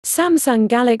Samsung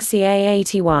Galaxy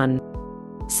A81.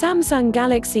 Samsung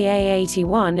Galaxy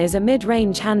A81 is a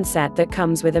mid-range handset that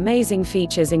comes with amazing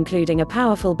features including a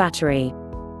powerful battery.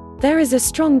 There is a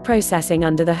strong processing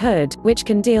under the hood, which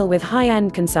can deal with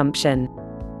high-end consumption.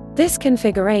 This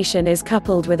configuration is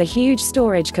coupled with a huge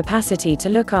storage capacity to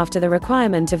look after the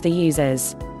requirement of the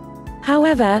users.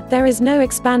 However, there is no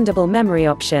expandable memory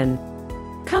option.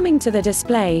 Coming to the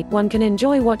display, one can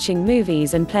enjoy watching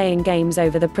movies and playing games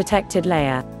over the protected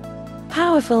layer.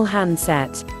 Powerful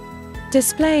handset.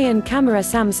 Display and camera.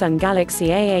 Samsung Galaxy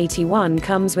A81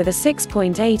 comes with a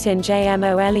 6.8-inch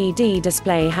AMOLED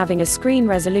display having a screen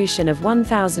resolution of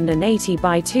 1080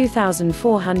 by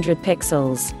 2400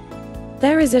 pixels.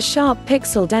 There is a sharp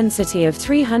pixel density of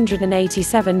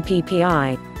 387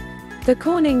 ppi. The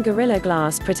Corning Gorilla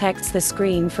Glass protects the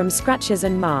screen from scratches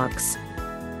and marks.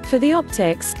 For the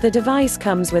optics, the device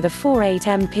comes with a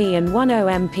 48MP and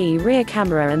 10MP rear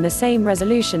camera and the same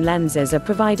resolution lenses are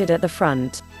provided at the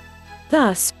front.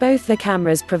 Thus, both the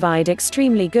cameras provide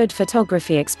extremely good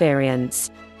photography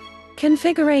experience.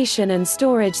 Configuration and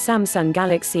storage. Samsung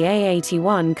Galaxy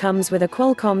A81 comes with a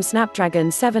Qualcomm Snapdragon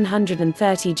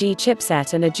 730G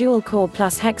chipset and a dual-core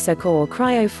plus hexa-core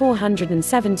Cryo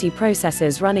 470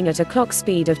 processors running at a clock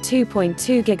speed of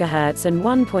 2.2 GHz and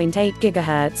 1.8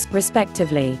 GHz,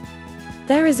 respectively.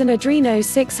 There is an Adreno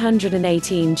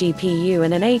 618 GPU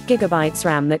and an 8 GB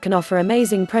RAM that can offer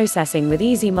amazing processing with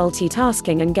easy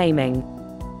multitasking and gaming.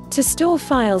 To store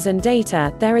files and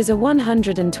data, there is a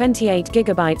 128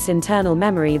 GB internal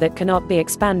memory that cannot be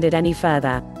expanded any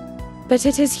further. But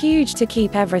it is huge to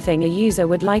keep everything a user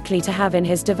would likely to have in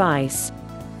his device.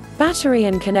 Battery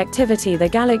and connectivity. The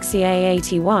Galaxy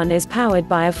A81 is powered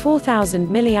by a 4000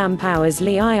 mAh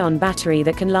Li-ion battery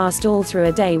that can last all through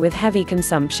a day with heavy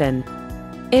consumption.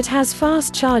 It has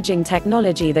fast charging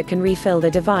technology that can refill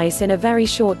the device in a very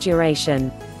short duration.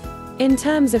 In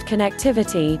terms of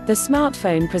connectivity, the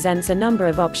smartphone presents a number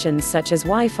of options such as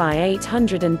Wi-Fi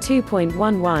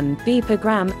 802.11 B per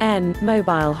gram, N,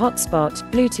 mobile hotspot,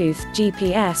 Bluetooth,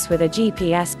 GPS with a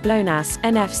GPS, GLONASS,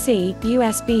 NFC,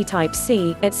 USB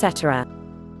Type-C, etc.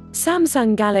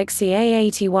 Samsung Galaxy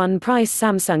A81 price.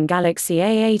 Samsung Galaxy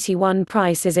A81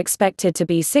 price is expected to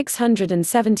be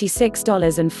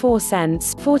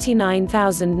 $676.04,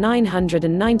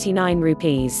 49,999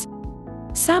 rupees.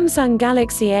 Samsung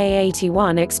Galaxy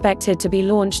A81 expected to be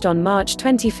launched on March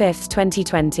 25,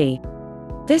 2020.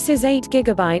 This is 8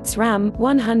 GB RAM,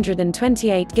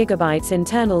 128 GB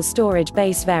internal storage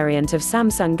base variant of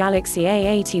Samsung Galaxy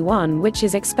A81 which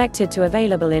is expected to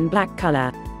available in black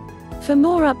color. For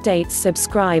more updates,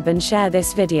 subscribe and share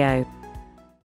this video.